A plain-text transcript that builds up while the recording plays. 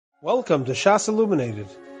Welcome to Shas Illuminated.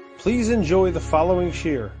 Please enjoy the following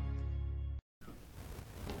shir.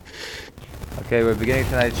 Okay, we're beginning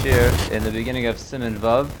tonight's shir in the beginning of Siman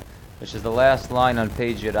Vav, which is the last line on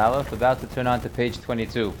page Yud Aleph, about to turn on to page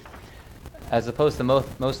 22. As opposed to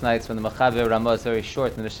most nights when the Mechaber Ramah is very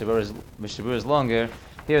short and the Mishabur is longer,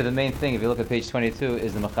 here the main thing, if you look at page 22,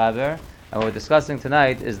 is the Mechaber, and what we're discussing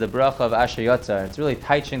tonight is the bracha of Asher Yotzar. It's really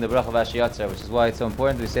teaching the bracha of Asher Yotzar, which is why it's so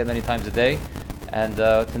important. We say it many times a day, and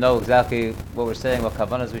to know exactly what we're saying, what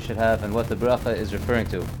kavanas we should have, and what the bracha is referring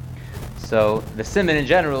to. So the siman in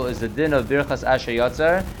general is the din of birchas Asher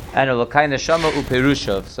Yotzar and Elokai Neshama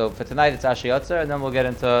uPerushov. So for tonight it's Asher Yotzar, and then we'll get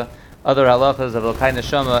into other halachas of Elokai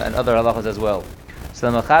Neshama and other halachas as well.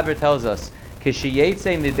 So the Mechaber tells us,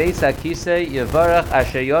 Kishiyetze mibeis hakisei yevarach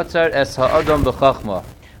Asher Yotzar es ha'adam b'chachma.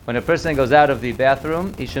 When a person goes out of the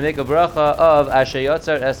bathroom, he should make a bracha of Asher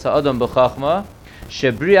Yotzar es ha'adam b'chachma.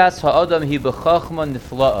 Shebrias ha'adam hi b'chachma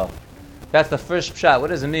nifla'a. That's the first pshat. What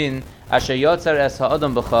does it mean? Asher yotzar es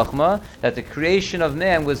ha'adam b'chachma. That the creation of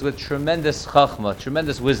man was with tremendous chachma,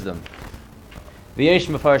 tremendous wisdom. The Yesh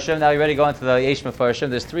Mefarshim. Now you already go into the Yesh Mefarshim.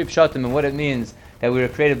 There's three pshatim and what it means that we were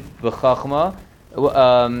created b'chachma.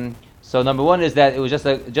 So number one is that it was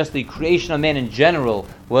just the creation of man in general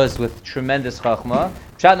was with tremendous chachma.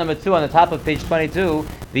 Pshat number two on the top of page 22,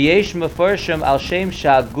 V'yesh mefarshim al shem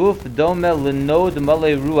sha'guf domeh l'nod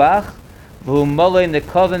malei ruach v'hu malei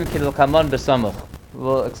nekavim k'delkaman b'samach.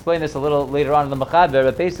 We'll explain this a little later on in the Mechaber,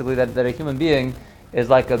 but basically that a human being is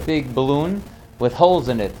like a big balloon with holes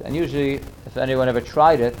in it. And usually, if anyone ever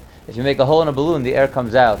tried it, if you make a hole in a balloon, the air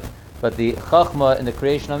comes out. But the chachma in the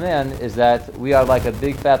creation of man is that we are like a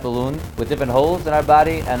big fat balloon with different holes in our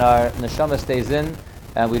body, and our neshama stays in,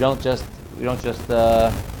 and we don't just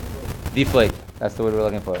deflate. That's the word we're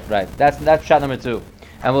looking for. Right. That's shot number two,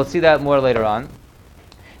 and we'll see that more later on.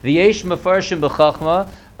 The yesh mefarshim b'chachma.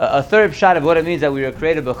 A third shot of what it means that we were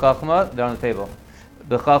created b'chachma. They're on the table.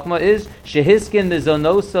 B'chachma is shehiskin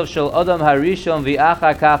mizonosav shel adam harishon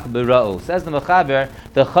v'achar kach b'ra'u. Says the Mechaber,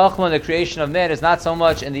 the chachma in the creation of man is not so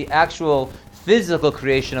much in the actual physical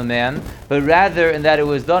creation of man, but rather in that it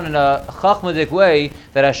was done in a chachmadik way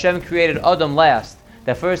that Hashem created Adam last.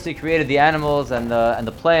 That first He created the animals and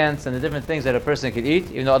the plants and the different things that a person could eat.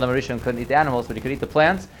 Even though Adam Harishon couldn't eat the animals, but he could eat the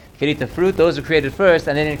plants. He could eat the fruit. Those were created first,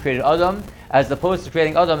 and then He created Adam, as opposed to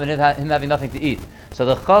creating Adam and him having nothing to eat. So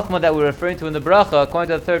the chachma that we're referring to in the bracha, according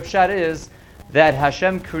to the third pshat, is that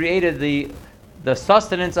Hashem created the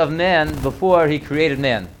sustenance of man before He created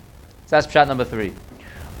man. So that's pshat number 3.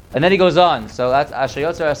 And then he goes on. So that's Asher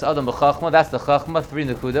Yotzar es Adam b'chachma. That's the chachma, 3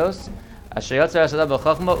 nekudos. Asher Yotzar es Adam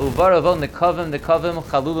b'chachma ubaravo nekavim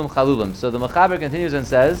chalulim. So the Mechaber continues and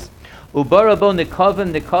says, ubaravo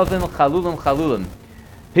nekavim chalulim.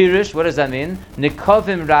 Pirish, what does that mean?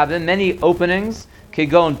 Nekavim rabim, many openings.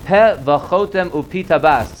 Kigon pe v'chotem upi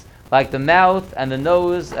tabas, like the mouth and the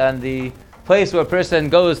nose and the place where a person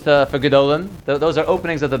goes for gedolim. Those are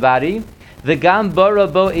openings of the body. V'gam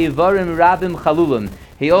barabo ivarim rabim chalulim.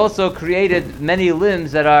 He also created many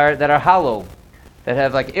limbs that are hollow, that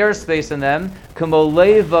have like airspace in them. Kamo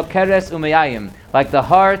lev v'keres umeyayim, like the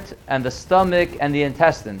heart and the stomach and the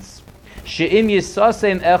intestines. She'im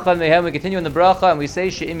yisasem echad mehem. We continue in the bracha and we say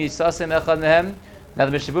she'im yisasem echad mehem. Now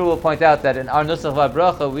the Mishabur will point out that in our nusach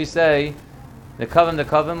v'bracha we say nekavim,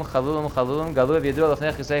 chalulim, galuv yedu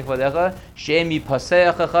alafnech yisayich vadecha she'im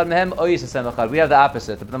yipaseach echad mehem o yisasem echad. We have the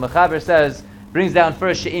opposite. But the Mechaber says, brings down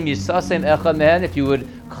first she'im yisasem echad mehem, if you would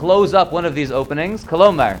close up one of these openings.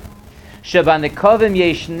 Kolomar sheba nekavim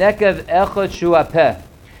yesh nekev echad shu apeh.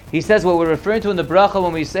 He says what we're referring to in the bracha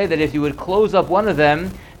when we say that if you would close up one of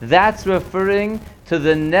them, that's referring to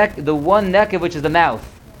the neck, the one neck which is the mouth.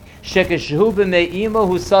 That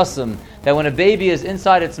when a baby is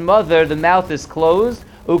inside its mother, the mouth is closed.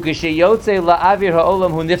 Right,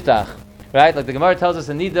 like the Gemara tells us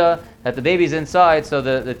in Nida that the baby's inside, so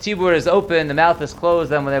the tibur is open, the mouth is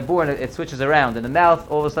closed, and when they're born, it switches around, and the mouth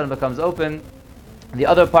all of a sudden becomes open. The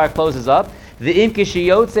other part closes up. And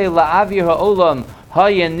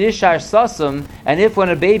if when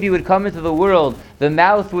a baby would come into the world, the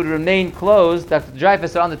mouth would remain closed. Dr.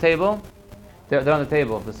 Dreyfus are on the table. They're on the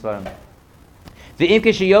table of the Svarim.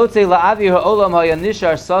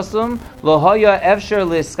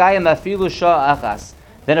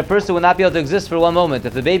 Then a person will not be able to exist for one moment.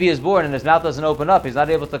 If the baby is born and his mouth doesn't open up, he's not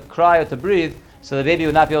able to cry or to breathe, so the baby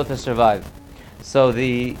would not be able to survive. So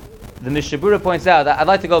the Mishabura points out, I'd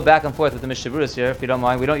like to go back and forth with the Mishaburas here, if you don't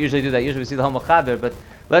mind. We don't usually do that. Usually we see the whole Mechaber, but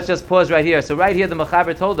let's just pause right here. So right here, the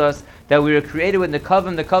Mechaber told us that we were created with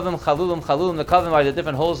nekavim, chalulim. Nekavim are the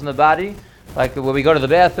different holes in the body, like when we go to the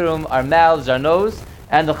bathroom, our mouths, our nose,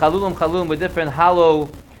 and the chalulum with different hollow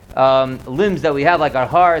limbs that we have, like our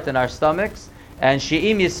heart and our stomachs. And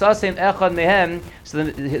she'im yisasem echad mehem. So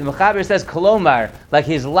the Mechaber says kolomar, like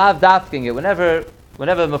he's lav dafking it. Whenever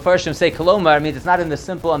Mefarshim say kolomar, it means it's not in the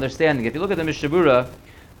simple understanding. If you look at the Mishabura,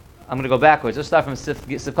 I'm going to go backwards. Let's start from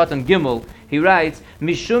Sifkatan Gimel. He writes,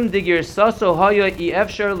 Mishum digir saso hoya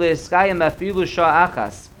efshar le'eskayim afilu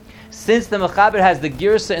sha'achas. Since the Mechaber has the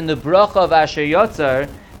girsa in the bracha of Asher Yotzar,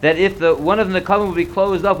 that if one of the Nekavim would be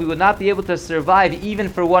closed up, we would not be able to survive even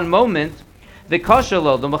for one moment. The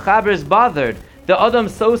Koshalo, the Mechaber is bothered. The Adam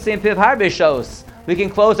Sosim Piv Harbe Shos. We can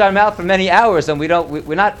close our mouth for many hours, and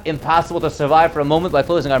we're not impossible to survive for a moment by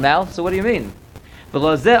closing our mouth. So what do you mean?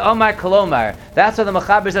 Omar Kolomar. That's why the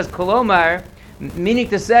Mechaber says Kolomar, meaning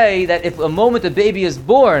to say that if a moment a baby is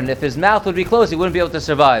born, if his mouth would be closed, he wouldn't be able to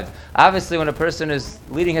survive. Obviously, when a person is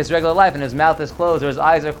leading his regular life and his mouth is closed or his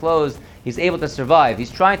eyes are closed, he's able to survive.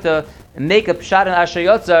 He's trying to make a pshat in Asher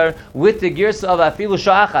Yotzar with the girsa of afilu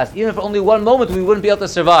sha'achas. Even for only one moment, we wouldn't be able to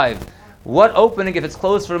survive. What opening, if it's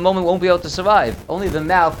closed for a moment, won't be able to survive? Only the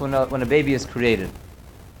mouth when a baby is created.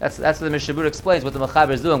 That's what the Mishabur explains what the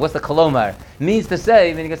Mechaber is doing. What's the kolomar? Means to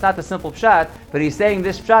say, meaning it's not the simple pshat, but he's saying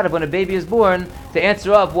this pshat of when a baby is born to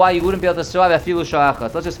answer up why you wouldn't be able to survive afilu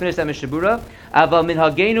sha'achas. Let's just finish that Mishabura. Aval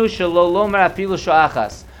minhagenu shelo lomar afilu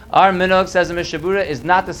sha'achas. Our minhag, says the Mishabura, is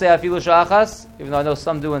not to say afilu sha'achas, even though I know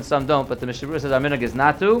some do and some don't, but the Mishabura says our minhag is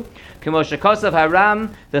not to. Kemo shekasav haram,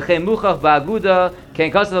 v'chein muchach ba'aguda,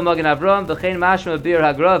 kein kasav ha'magin avram, v'chein mashma bir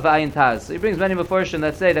hagra v'ayin taz. So he brings many meforshim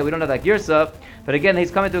that say that we don't have that girsa, but again,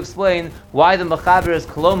 he's coming to explain why the Mechaber is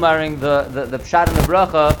kolomaring the pshat and the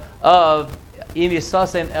bracha of im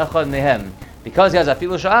yisasem echad mehem. Because he has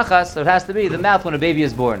afilu sha'achas, so it has to be the mouth when a baby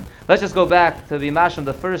is born. Let's just go back to the masham,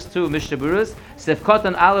 the first two Mishaburas.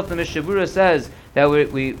 Sifkatan Aleph, the Mishabura says that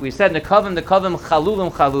we said nekavim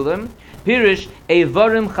chalulim. Pirish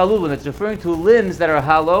evarim chalulim. It's referring to limbs that are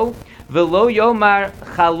hollow. Velo yomar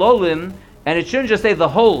chalolim, and it shouldn't just say the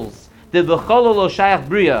holes. The b'cholol lo shayach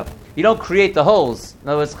bria. You don't create the holes. In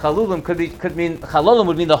other words, chalulim could mean chalolim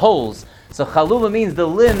would mean the holes. So chalulim means the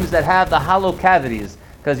limbs that have the hollow cavities.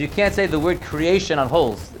 Because you can't say the word creation on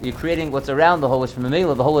holes. You're creating what's around the hole, which from the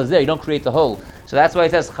middle of the hole is there. You don't create the hole. So that's why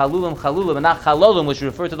it says chalulim, and not chalolim, which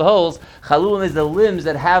refer to the holes. Chalulim is the limbs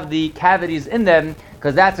that have the cavities in them,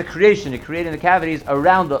 because that's a creation. You're creating the cavities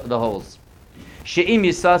around the holes. She'im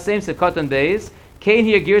yisasem sekatan beis. Kain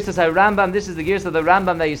here girsas Rambam. This is the girs of the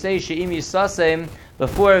Rambam that you say she'im yisasem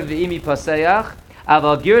before the imi paseach.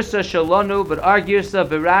 Aval girsa shalonu, but our girsa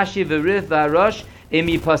b'rashi v'rith v'arosh.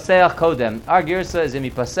 Imi paseach kodem. Our girsa is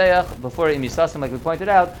imi paseach before imi sasem, like we pointed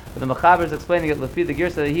out. But the Mechaber is explaining it lefi the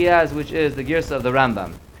girsa that he has, which is the girsa of the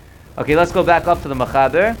Rambam. Okay, let's go back up to the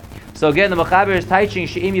Mechaber. So again, the Mechaber is teaching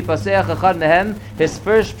she'imi paseach echad mehem. His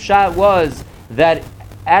first pshat was that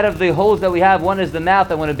out of the holes that we have, one is the mouth.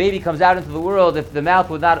 And when a baby comes out into the world, if the mouth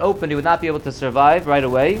would not open, he would not be able to survive right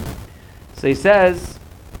away. So he says,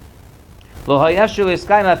 lo hayeshu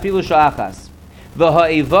le'eskayim afilu sha'achas.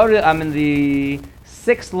 I'm in the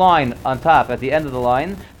sixth line on top, at the end of the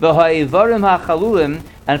line.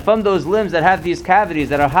 And from those limbs that have these cavities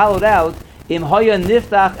that are hollowed out, if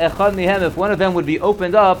one of them would be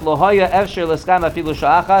opened up,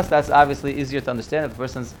 that's obviously easier to understand. If a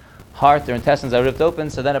person's heart or intestines are ripped open,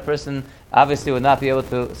 so then a person obviously would not be able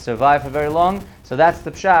to survive for very long. So that's the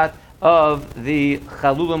pshat of the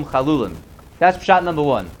chalulim. That's pshat number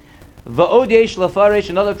one. Another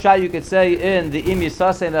pshat you could say in the im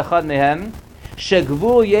yisasem echad mehem. There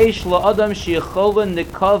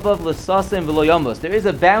is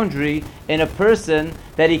a boundary in a person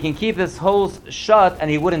that he can keep his holes shut and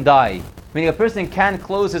he wouldn't die. Meaning a person can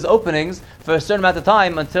close his openings for a certain amount of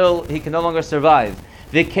time until he can no longer survive.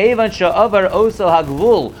 Once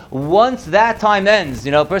that time ends,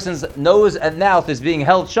 a person's nose and mouth is being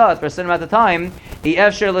held shut for a certain amount of time,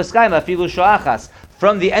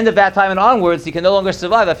 from the end of that time and onwards, he can no longer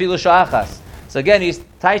survive afilu sha'achas. So again, he's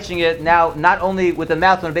teaching it now not only with the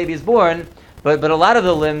mouth when a baby is born, but a lot of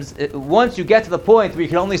the limbs, once you get to the point where you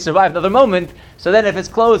can only survive another moment, so then if it's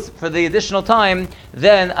closed for the additional time,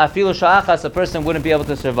 then afilu sha'achas, a person wouldn't be able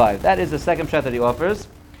to survive. That is the second pshat that he offers.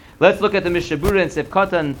 Let's look at the Mishabura in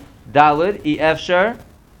Sifkatan Dalid, Efshar.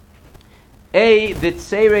 A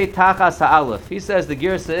b'tseirei tachas ha'alef. He says the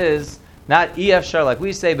girsa is not Efshar like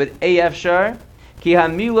we say, but Efshar. Ki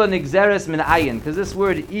hamila nigzeres min ayin, because this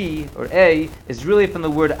word e or a is really from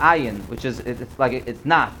the word ayin, which is it's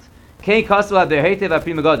not. Kein kasu haberhetev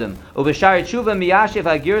aprimagodim ubeshari tshuva miyashiv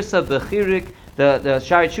hagirsa bechirik. The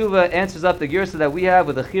shari tshuva answers up the girsa that we have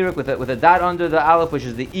with a chirik with a dot under the aleph, which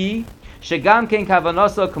is the e. Shegam kein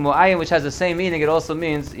kavanoso kamo ayin, which has the same meaning. It also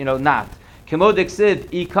means not. Kemo diksiv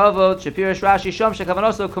I kavod shapirish Rashi shom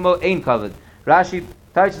shekavanoso kemo ein kavod. Rashi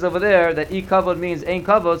touches over there that E kavod means ein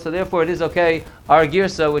kavod, so therefore it is okay. Our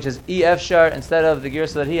girsa, which is E efshar, instead of the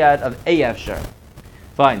girsa that he had of A efshar.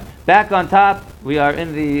 Fine. Back on top, we are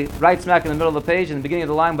in the right smack in the middle of the page, in the beginning of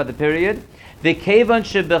the line by the period. The kevan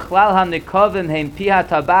shebechlal hanikavim heim piha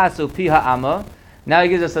tabas u piha ama. Now he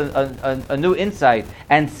gives us a new insight.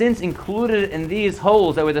 And since included in these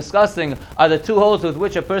holes that we're discussing are the two holes with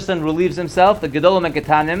which a person relieves himself, the gedolim and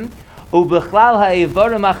ketanim, ubechlal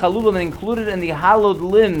ha'evarim ha'chalulim, and included in the hallowed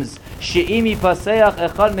limbs, she'imi paseach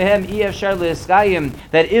echad mehem efshar le'eskayim,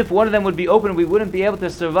 that if one of them would be open, we wouldn't be able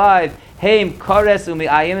to survive. Heim kares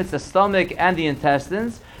u'mi'ayim, it's the stomach and the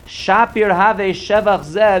intestines. Shapir have shevach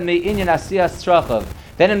zeh me'inyan asiyas trachav.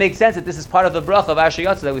 Then it makes sense that this is part of the bracha of Asher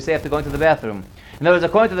Yotze that we say after going to the bathroom. In other words,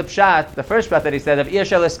 according to the pshat, the first pshat that he said of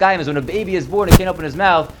Iyashel Eskayim is when a baby is born, he can't open his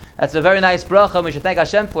mouth. That's a very nice bracha, and we should thank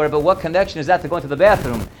Hashem for it, but what connection is that to going to the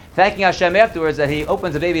bathroom? Thanking Hashem afterwards that he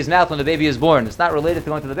opens the baby's mouth when the baby is born. It's not related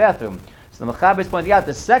to going to the bathroom. So the Mechaber is pointing out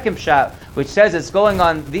the second pshat, which says it's going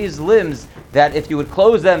on these limbs, that if you would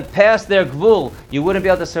close them past their gvul, you wouldn't be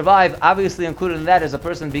able to survive. Obviously included in that is a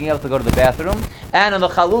person being able to go to the bathroom. And on the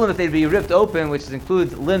chalulim, if they'd be ripped open, which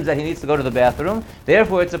includes limbs that he needs to go to the bathroom.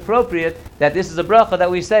 Therefore, it's appropriate that this is a bracha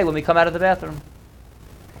that we say when we come out of the bathroom.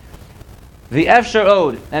 The efshar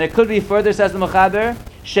od, and it could be further, says the Mechaber,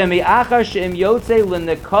 shemi achar she'im yotze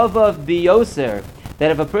l'nekavav biyoser,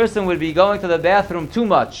 that if a person would be going to the bathroom too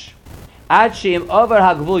much, ad she'im over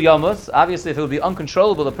hagvul yamus, obviously if it would be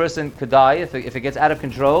uncontrollable, the person could die if it gets out of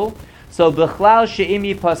control. So b'chlal she'im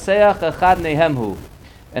yipaseach echad nehemhu.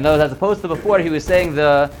 In other words, as opposed to before, he was saying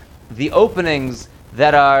the openings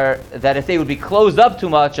that if they would be closed up too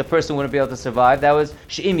much, a person wouldn't be able to survive. That was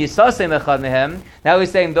she'im yisasem echad nehem. Now he's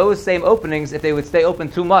saying those same openings, if they would stay open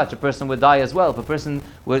too much, a person would die as well. If a person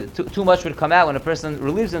would too much would come out when a person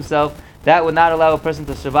relieves himself, that would not allow a person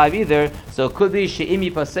to survive either. So it could be she'im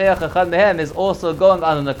yipaseach echad nehem is also going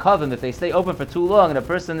on the kavim. If they stay open for too long and a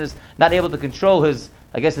person is not able to control his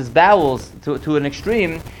bowels to an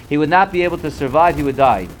extreme, he would not be able to survive, he would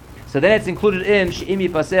die. So then it's included in she'im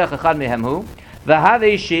yipaseach echad nehemhu.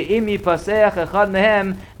 V'havei she'im yipaseach echad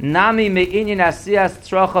mehem nami me'inyan asiyas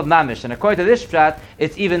trachav mamish. And according to this pshat,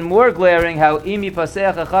 it's even more glaring how im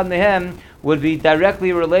yipaseach echad mehem would be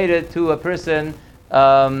directly related to a person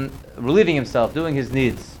relieving himself, doing his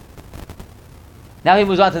needs. Now he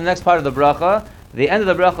moves on to the next part of the bracha. The end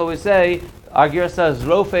of the bracha we say, our Ger says,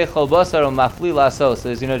 Rofei chol basar u'mafli lasos. So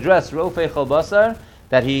he's going to address Rofei chol basar,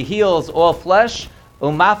 that he heals all flesh,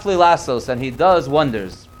 u'mafli lasos, and he does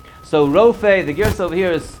wonders. So Rofei, the Gersa over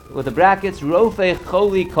here is with the brackets, Rofei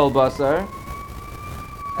choli kol basar.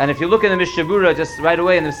 And if you look in the Mishabura just right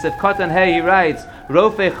away in the Sifkat and Hey, he writes,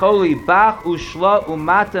 Rofei choli bach ushla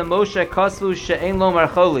umata moshe kasvu she'en lo mar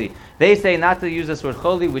choli. They say not to use this word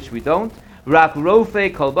choli, which we don't. Rak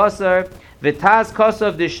Rofei kol basar. V'taz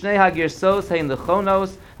kosav dishnei hagirsos hein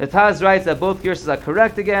lechonos. The Taz writes that both girsas are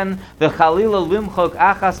correct again. The chalila limchok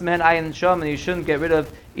achas mehen ayin shom, and you shouldn't get rid of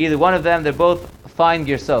either one of them. They're both fine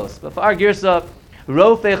girsos. But for our girsa,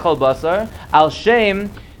 rofei chol basar al shem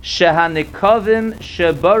shehanikavim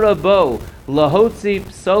shebarabo lahotzi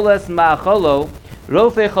psoles ma'acholo.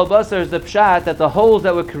 Rofei chol basar is the pshat that the holes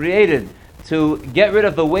that were created to get rid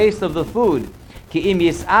of the waste of the food. Ki im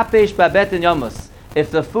yisapesh babetin yomus. If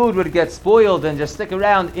the food would get spoiled and just stick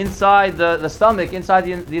around inside the stomach, inside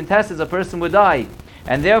the intestines, a person would die.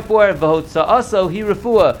 And therefore, v'hotza'aso hi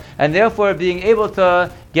refuah, and therefore being able to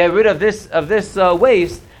get rid of this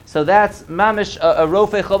waste, so that's mamish a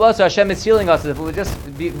rofei chol basar. Hashem is healing us. If it would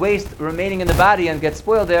just be waste remaining in the body and get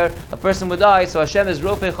spoiled there, a person would die. So Hashem is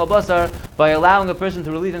rofei chol basar by allowing a person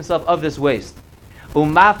to relieve himself of this waste.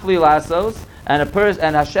 Umafli lasos,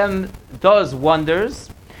 and Hashem does wonders.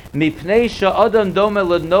 Mipnei sha'adam dome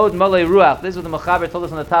l'nod malei ruach. This is what the Mechaber told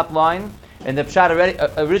us on the top line. In the pshat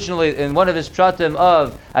originally, in one of his pshatim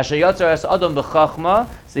of Asher Yatzar Es Adam B'Chachma.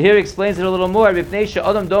 So here he explains it a little more. Mipnei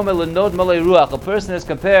sha'adam dome l'nod malei ruach. A person is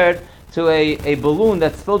compared to a balloon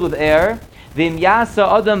that's filled with air. V'im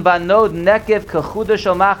yasa adam banod nekev kachuda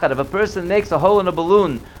shel machad. If a person makes a hole in a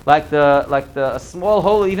balloon, like a small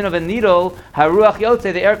hole even of a needle, haruach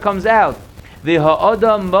yotze, the air comes out. The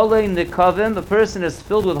ha'adam malei nekavim, the person is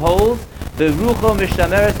filled with holes. The rucho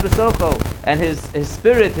mishtameres b'socho, and his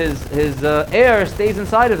spirit, his air stays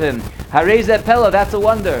inside of him. Harei zeh pella, that's a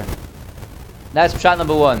wonder. That's pshat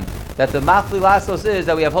number one. That the mafli lasos is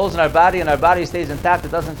that we have holes in our body, and our body stays intact.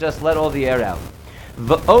 It doesn't just let all the air out.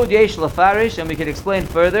 V'od yesh lefarish, and we can explain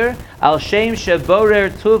further. Al shem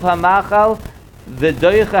sheborer tuv hamachal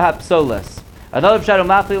v'doicha hapsolas. Another pshat of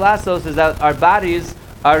mafli lasos is that our bodies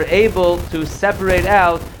are able to separate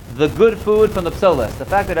out the good food from the psolas. The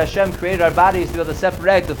fact that Hashem created our bodies to be able to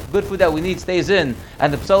separate the good food that we need stays in,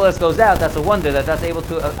 and the psolas goes out, that's a wonder that that's able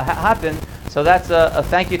to happen. So that's a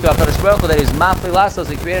thank you to HaKadosh Baruch Hu that He's mafli lasos.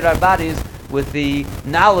 He created our bodies with the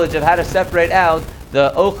knowledge of how to separate out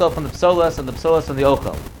the ochel from the psolas and the psolas from the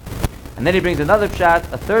ochel. And then he brings another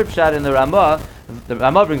pshat, a third pshat in the Ramah. The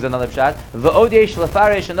Ramah brings another pshat. V'od yesh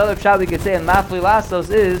lefaresh, another pshat we could say in mafli lasos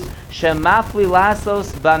is shemafli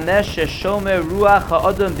lasos banesh sheshomer ruach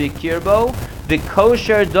ha'odam b'kirbo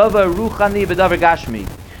v'kosher dover ruchani b'davar gashmi.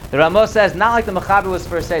 The Ramah says, not like the Mechaber was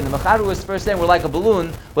first saying. The Mechaber was first saying we're like a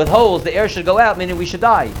balloon with holes, the air should go out, meaning we should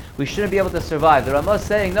die. We shouldn't be able to survive. The Ramah is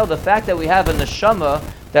saying, no, the fact that we have a neshama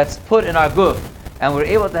that's put in our guf, and we're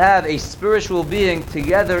able to have a spiritual being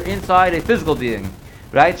together inside a physical being.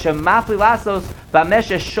 Right? Shemafli lasos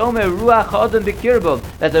b'meshe shomer ruach ha'odam b'kirbo.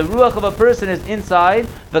 That the ruach of a person is inside.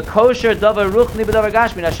 The kosher davar ruchni b'davar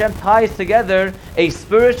gashmi. Hashem ties together a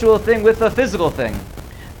spiritual thing with a physical thing.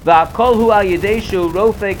 V'akol hu al yedeshu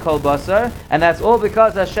rofei kol basar. And that's all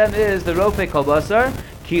because Hashem is the rofei kol basar.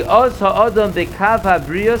 Ki oz ha'odam b'kav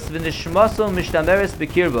ha'brios v'nishmaso mishtameres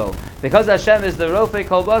b'kirbo. Because Hashem is the rofei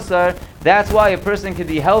kol basar, that's why a person can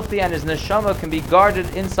be healthy and his neshama can be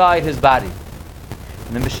guarded inside his body.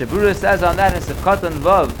 And the Mishabura says on that in Sefkatan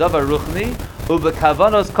Vav, Davar Ruchni, Ube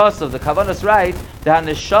Kavanos Kosov, the Kavanos write, the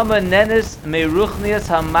Neshama Nenes Meruchnias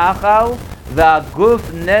Hamachal, the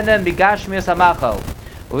Guf Nene Migashmias Hamachal.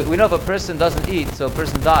 We know if a person doesn't eat, so a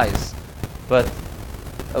person dies. But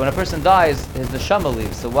when a person dies, his neshama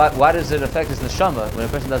leaves. So why does it affect his neshama when a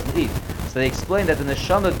person doesn't eat? So they explain that the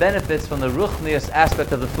neshama benefits from the ruchnius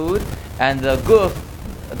aspect of the food, and the guf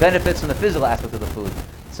benefits from the physical aspect of the food.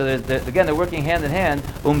 So again, they're working hand in hand.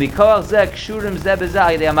 And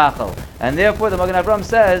therefore, the Magen Avraham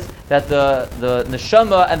says that the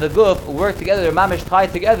neshama and the guf work together, they're mamish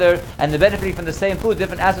tied together, and they're benefiting from the same food,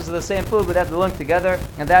 different aspects of the same food, but they have to link together.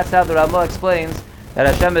 And that's how the Ramah explains that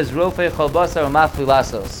Hashem is rofei chol basar u'mafli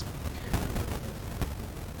lasos.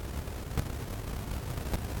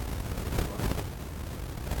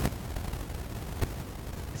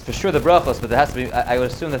 It's for sure the brachos, but there has to be. I would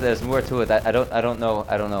assume that there's more to it. I don't know.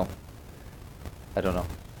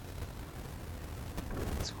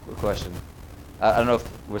 It's a question. I don't know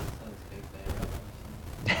if we're.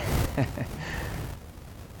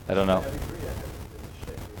 I don't know.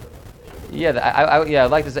 Yeah, I'd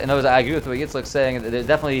like to say. In other words, I agree with what Yitzchak's saying. There's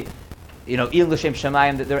definitely, Ilim l'shem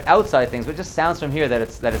shamayim. That they're outside things, but it just sounds from here that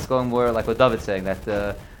it's going more like what David's saying,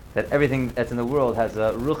 that everything that's in the world has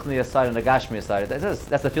a ruchni side and a gashmi side.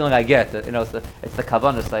 That's the feeling I get. That, it's the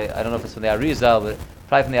kavanas. I don't know if it's from the Arizal, but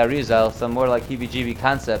probably from the Arizal. Some more like heebie-jeebie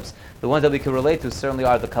concepts. The ones that we can relate to certainly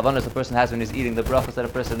are the kavanas the person has when he's eating, the brachos that a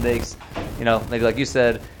person makes. Maybe like you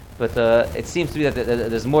said. But it seems to be that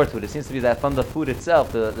there's more to it. It seems to be that from the food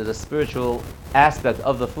itself, there's a spiritual aspect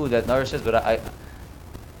of the food that nourishes. But I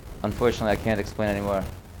unfortunately, I can't explain anymore.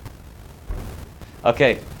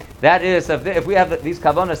 Okay, that is if we have these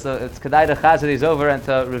kavanas, it's kedai to chazir these over and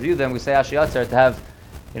to review them. We say ashiyatzer to have,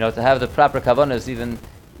 to have the proper kavanas, even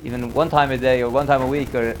one time a day or one time a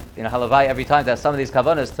week or halavai every time, to have some of these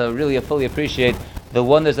kavanas to really fully appreciate the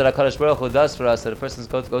wonders that HaKadosh Baruch Hu does for us. That a person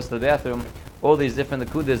goes to the bathroom, all these different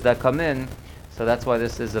nekudas that come in. So that's why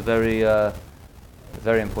this is a very,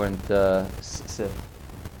 very important sif.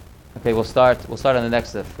 Okay, we'll start on the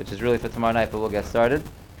next sif, which is really for tomorrow night, but we'll get started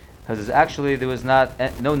because there was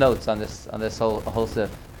no notes on this whole sif.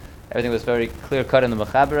 Everything was very clear cut in the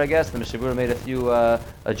Mechaber, I guess. The Mishabura made a few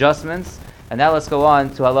adjustments, and now let's go on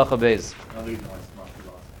to halacha beis.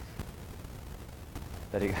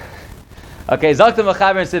 There you go. Okay, Zok the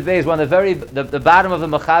Mechaber and Sif Beis. We're on the bottom of the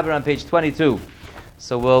Mechaber on page 22.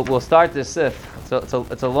 So we'll start this Sif.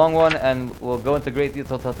 It's a long one, and we'll go into great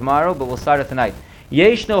detail till tomorrow, but we'll start it tonight.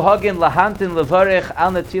 Yesh no hagin lahantin levarech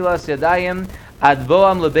al netilas yadayim ad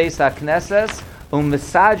boam lebeis hakneses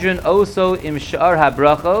u'mesadrin oso im shar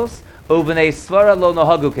habrachos u'bnei svara lo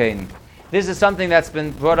nohagukein. This is something that's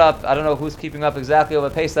been brought up. I don't know who's keeping up exactly over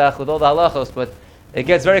Pesach with all the halachos, but it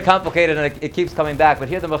gets very complicated and it keeps coming back. But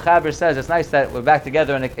here the Mechaber says it's nice that we're back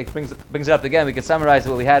together and it brings it up again. We can summarize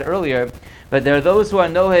what we had earlier. But there are those who are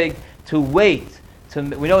noheg to wait.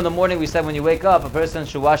 We know in the morning we said when you wake up, a person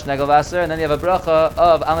should wash negel vaser, and then you have a bracha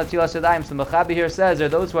of al netilas yadayim. So the Mechaber here says there are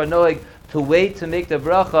those who are noheg to wait to make the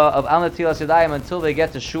bracha of al netilas yadayim until they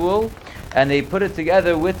get to shul, and they put it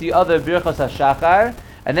together with the other birchos hashachar.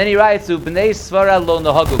 And then he writes, "Bnei svara lo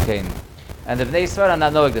nohagukein," and the bnei svara are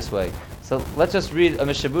not noheg this way. So let's just read a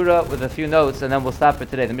Mishabura with a few notes, and then we'll stop for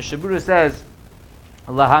today. The Mishabura says,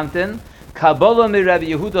 "Lahamtin kabbalah mi Rabbi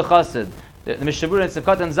Yehuda Chassid The Mishnah Berurah in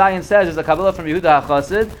Sukkot and Zion says, there's a Kabbalah from Yehuda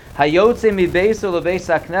HaChassid, Hayotze mi beiso lebeis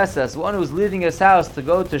HaKnesses, one who's leaving his house to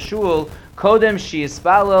go to shul, Kodem shi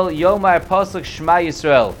yispalel yomar pasuk Shema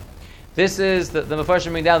Yisrael. This is the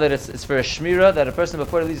Mefarshim bring down that it's for a shmira, that a person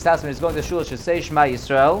before he leaves his house when he's going to shul should say Shema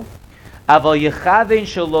Yisrael. Aval yechavein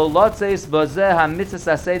shelo lotzeis bozeh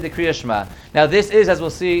hamitzvah aseh dekriya Shema. Now this is, as we'll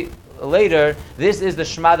see later, this is the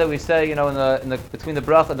Shema that we say, in the between the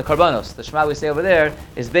Brach and the Karbanos. The Shema we say over there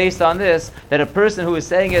is based on this, that a person who is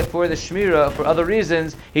saying it for the Shmira, for other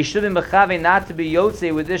reasons, he should be mechavein not to be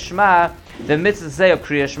yotze with this Shema, the mitzvah say of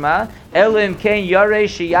Kriya Shema, elim kein yarei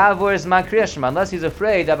sheyavor zman Kriya Shema, unless he's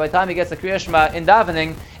afraid that by the time he gets the Kriya Shema in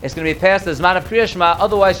davening, it's going to be past the zman of Kriya Shema,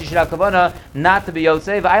 otherwise he should have kavanah not to be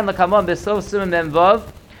yotze. V'ayin lakamon besof siman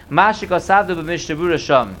memvav, mashik asavdu b'Mishnah Berurah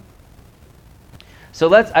sham.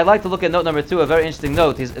 So I'd like to look at note number 2, a very interesting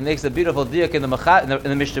note. It makes a beautiful diak in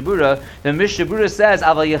the Mishnah Berurah. The Mishnah Berurah says,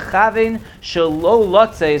 "Aval yechavin shelo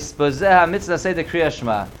lotzeis b'zeh mitzvah say the Kriya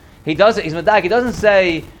Shema." He does it. He's medag. He doesn't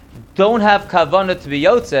say, "Don't have kavanah to be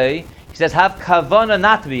yotze." He says, "Have kavanah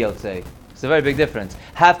not to be yotze." It's a very big difference.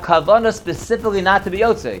 Have kavanah specifically not to be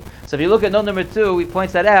yotze. So if you look at note number 2, he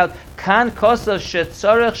points that out. Kan kosav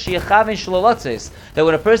shetzorech sheyechavin shelo lotzeis. That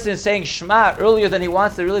when a person is saying Shema earlier than he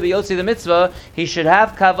wants to really be yotze the mitzvah, he should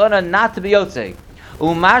have kavanah not to be yotze.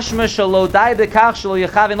 Umashma shelo dai bekach shelo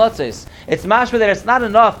yechavin lotzeis. It's mashma that it's not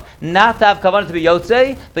enough not to have kavanah to be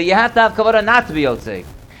yotze, but you have to have kavanah not to be yotze.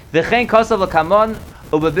 V'chein kosav l'kamon.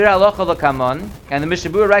 Ubebir halacha l'kamon, and the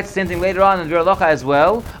Mishnah Berurah writes the same thing later on in Bir halacha as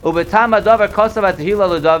well. Ubetam adavar kosav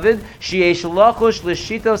atehila l'David sheyesh lachush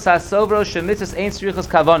l'shitos hasovro shemitzvos ein tzrichos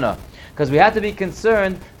kavana. Because we have to be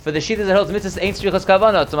concerned for the shitas that holds mitzvahs ain't tzrichas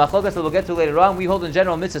kavana. So Hanhogas that we'll get to later on, we hold in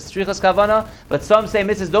general mitzvahs tzrichas kavana, but some say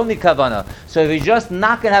mitzvahs don't need kavana. So if you're just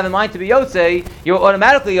not going to have in mind to be yotze, you're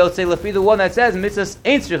automatically yotze, lefi the one that says mitzvahs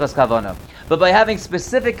ain't tzrichas kavana. But by having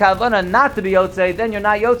specific kavana not to be yotze, then you're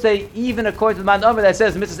not yotze, even according to the man number that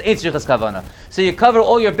says mitzvahs ain't tzrichas kavana. So you cover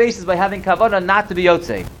all your bases by having kavana not to be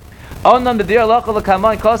yotze. Onam the bir halacha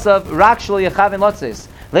l'kaman kosav rak shelo yechavin lotzes.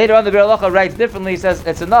 Later on the bir halacha writes differently. He says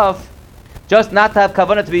it's enough just not to have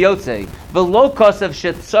kavanah to be yotze. V'lo kosav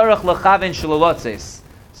shetzarach lechavin shelo lotzes.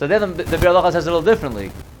 So then the bir halacha says it a little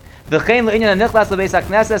differently. V'chein le'inyan hanichlas lebeis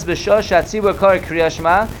haknesses b'shor she'atzibur kar Kriya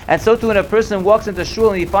Shema. And so too when a person walks into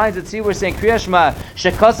shul and he finds the tzibur saying Kriya Shema,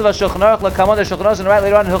 shekosav ha'shulchan aruch l'kamon, the shulchan aruch and right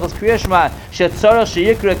later on in Hilchos Kriya Shema,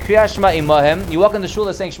 shetzarach sheyikra Kriya Shema imahem. You walk in the shul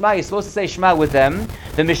and saying Shema, you're supposed to say Shema with them.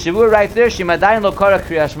 The Mishnah Berurah right there, shemadayin lo kara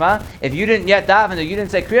Kriya Shema. If you didn't yet daven, or you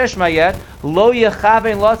didn't say Kriya Shema yet, lo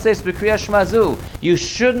yechavein lotzes b'Kriya Shema zu. You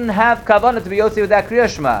shouldn't have kavanah to be yotze with that Kriya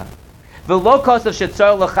Shema. V'lo kosav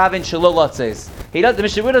shetzarach lechavin shelo lotzes. The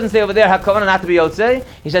Mishnah Berurah doesn't say over there have kavanah not to be yotze.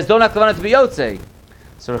 He says don't have kavanah to be yotze.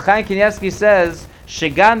 So Chaim Kanievsky says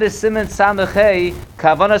shegam b'siman samechei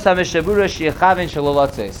kavanah sa Mishnah Berurah sheyechavin shelo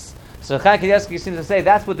lotzes. So Chaim Kanievsky seems to say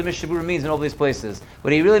that's what the Mishnah Berurah means in all these places.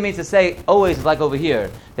 What he really means to say always is like over here,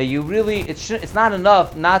 that you really it's not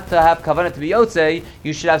enough not to have kavanah to be yotze.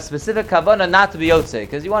 You should have specific kavanah not to be yotze,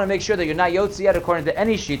 because you want to make sure that you're not yotze yet according to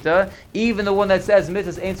any shita, even the one that says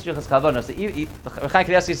mitzvahs ain't tzrichas kavanah. So Chaim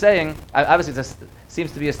Kanievsky is saying, obviously it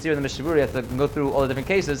seems to be a steer in the Mishnah Berurah. You have to go through all the different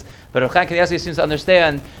cases, but Chaim Kanievsky seems to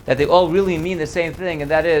understand that they all really mean the same thing, and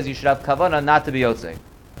that is you should have kavanah not to be yotze.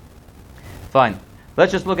 Fine.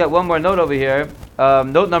 Let's just look at one more note over here.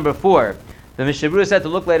 Note number 4. The Mishnah Berurah said to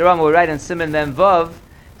look later on. We'll write in siman mem vav.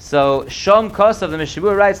 So Shom Kosav, the Mishnah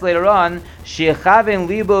Berurah writes later on, She'echavein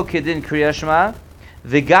libo kedin Kriya Shema,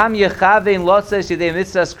 v'gam yechavein lotzes yedei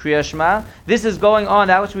mitzvahs Kriya Shema. This is going on,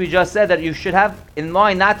 that which we just said, that you should have in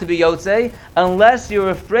mind not to be yotze, unless you're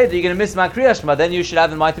afraid that you're going to miss my Kriya Shema, then you should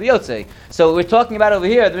have in mind to be yotze. So what we're talking about over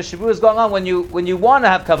here, the Mishnah Berurah is going on when you want to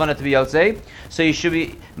have kavanah to be yotze, so you should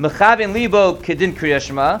be mechavein libo kedin Kriya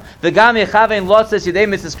Shema, v'gam yechavein lotzes yedei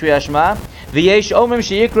mitzvahs Kriya Shema, v'yesh omrim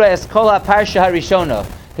sheyikra es kol ha'parsha harishona.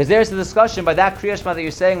 Because there's the discussion by that Kriya Shema that you're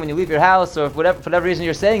saying when you leave your house, or for whatever reason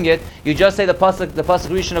you're saying it, you just say the pasuk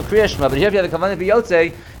Rishon of Kriya Shema. But here if you have the kavanah to be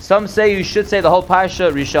yotze, some say you should say the whole parsha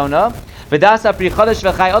Rishona. V'dasa pri chodesh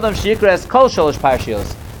v'chai adam sheyikra es kol sholosh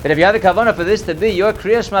parshios. That if you have the kavanah for this to be your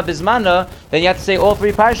Kriya Shema bizmana, then you have to say all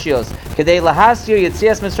 3 parshios. Kedei lahasir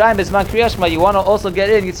Yetzias Mitzrayim bizman Kriya Shema. You want to also get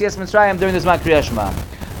in Yetzias Mitzrayim during this Zman Kriya Shema.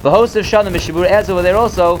 The host of Shalom, the Mishnah Berurah adds over there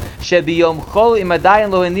also, Shebiyom Chol imadayin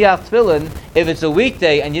lo hiniach tefillin. If it's a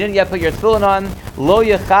weekday and you didn't yet put your tefillin on, lo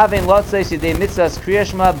yechavein lotzes yedei mitzvahs Kriya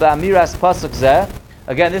Shema ba'amiras pasuk zeh.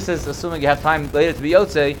 Again, this is assuming you have time later to be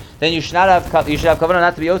yotze. Then you should have kavanah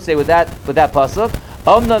not to be yotze with that pasuk.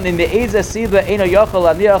 Omnam im me'ezah siba eino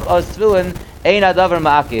yochel aniach oz tefillin Ein adavar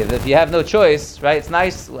ma'akiv. If you have no choice, right? It's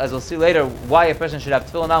nice, as we'll see later, why a person should have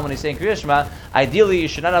tefillin on when he's saying Kriya Shema. Ideally, you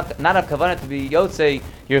should not have kavanah to be yotzei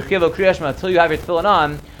your chiv of Kriya Shema until you have your tefillin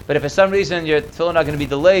on. But if for some reason your tefillin are going to be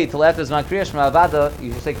delayed till after Zman Kriya Shema Avada,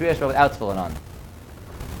 you should say Kriya Shema without tefillin on.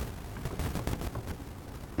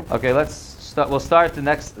 Okay, let's start. We'll start the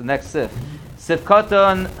next sif. Sif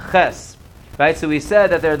Koton Ches. Right. So we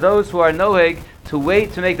said that there are those who are nohig to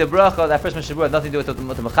wait to make the bracha. That first Mishnah had nothing to do with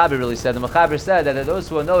what the Mechaber really said. The Mechaber said that there are those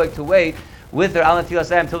who are nohig to wait with their Al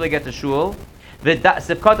Netilas Yadayim until they get to shul.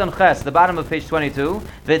 Sifkot on Ches, the bottom of page 22.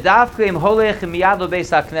 V'dafkim holech miyad lo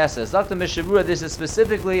beis hakneses. Dr. Mishavura, this is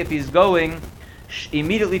specifically if he's going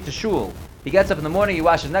immediately to shul. He gets up in the morning, he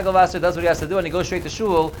washes negelvasser, does what he has to do, and he goes straight to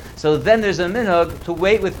shul. So then there's a minhag to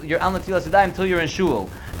wait with your Al Netilas Yadayim until you're in shul.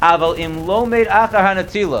 Aval im lo meid achar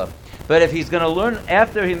hanatila. But if he's going to learn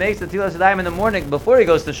after he makes the Netilas Yadayim in the morning, before he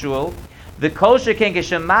goes to shul, the kol sheken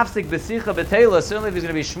geshem mafsik b'sicha b'teila, certainly if he's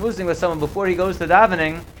going to be schmoozing with someone before he goes to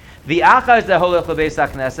davening, the achar is the holech lebeis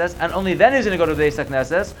hakneses, and only then he's going to go to beis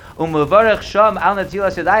hakneses. Umevarech sham al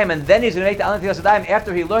netilas yadayim, and then he's going to make the al netilas yadayim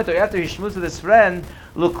after he learned or after he schmoozed with his friend.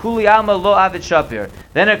 L'kuli alma lo avid shapir.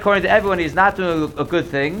 Then, according to everyone, he's not doing a good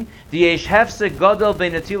thing. The yesh hefsek gadol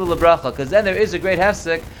bein netilah lebracha, because then there is a great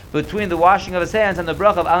hefsek between the washing of his hands and the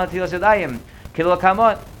bracha of al netilas yadayim. Kilo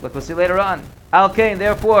kamot, like we'll see later on. Al kain,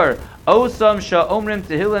 therefore, osam sha omrim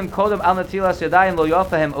tehillim kodem al netilas yadayim lo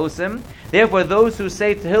yafahem osim. Therefore, those who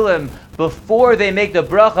say tehillim before they make the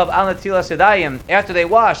bracha of al netilas yadayim, after they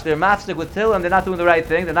wash, they're mafsik with tehillim, they're not doing the right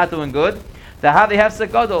thing, they're not doing good. They have the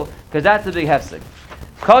hefsek gadol, because that's a big hefsek.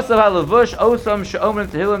 Kosav ha-levush osam she'omrim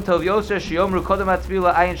tehillim tov yoser she'omru kodem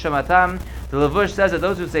ha-tefillah ayin shamatam. The levush says that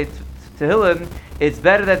those who say tehillim, it's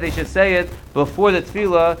better that they should say it before the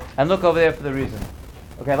tefillah, and look over there for the reason.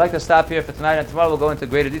 Okay, I'd like to stop here for tonight, and tomorrow we'll go into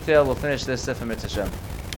greater detail. We'll finish this Sefer Mitzvah Hashem.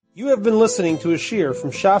 You have been listening to a shiur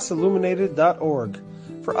from shasilluminated.org.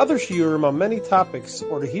 For other shiurim on many topics,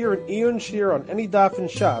 or to hear an Iyun shiur on any daf in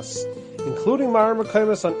Shas, including Ma'ar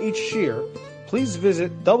Mekaymas on each shiur, please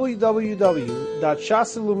visit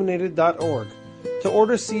www.shasilluminated.org. To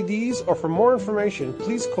order CDs or for more information,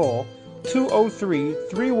 please call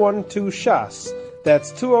 203-312-SHAS.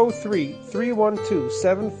 That's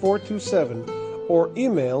 203-312-7427, or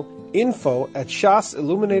email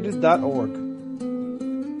info@shasilluminated.org.